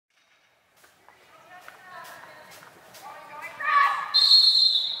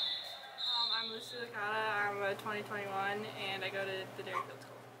2021, and I go to the Derryfield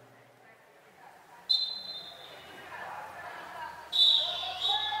school.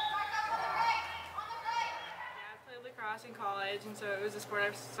 Yeah, I played lacrosse in college, and so it was a sport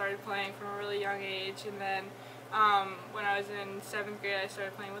I started playing from a really young age, and then when I was in 7th grade I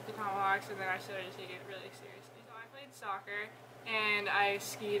started playing with the Tomahawks, and then I started to take it really seriously. So I played soccer, and I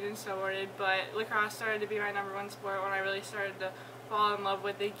skied and snowboarded, but lacrosse started to be my #1 sport when I really started to fall in love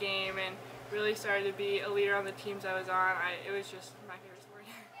with the game and really started to be a leader on the teams I was on. It was just my favorite sport.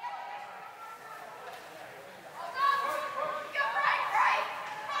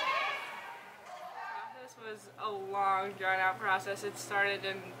 The process was a long, drawn-out process. It started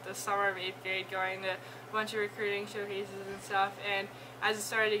in the summer of 8th grade, going to a bunch of recruiting showcases and stuff, and as it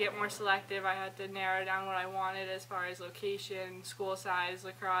started to get more selective, I had to narrow down what I wanted as far as location, school size,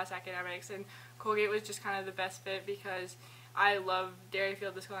 lacrosse, academics, and Colgate was just kind of the best fit because I love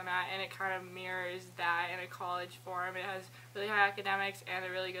Derryfield, the school I'm at, and it kind of mirrors that in a college form. It has really high academics and a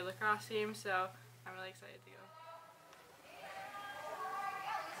really good lacrosse team, so I'm really excited to go.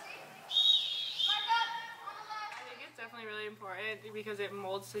 I think it's definitely really important because it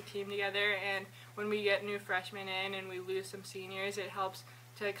molds the team together, and when we get new freshmen in and we lose some seniors, it helps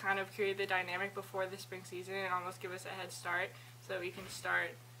to kind of create the dynamic before the spring season and almost give us a head start so that we can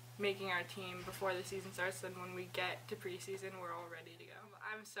start making our team before the season starts. Then when we get to preseason, we're all ready to go.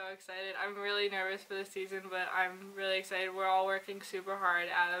 I'm so excited. I'm really nervous for the season, but I'm really excited. We're all working super hard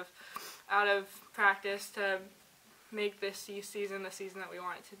out of practice to make this season the season that we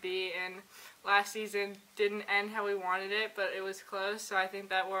want it to be, and last season didn't end how we wanted it, but it was close, so I think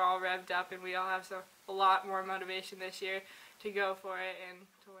that we're all revved up and we all have a lot more motivation this year to go for it and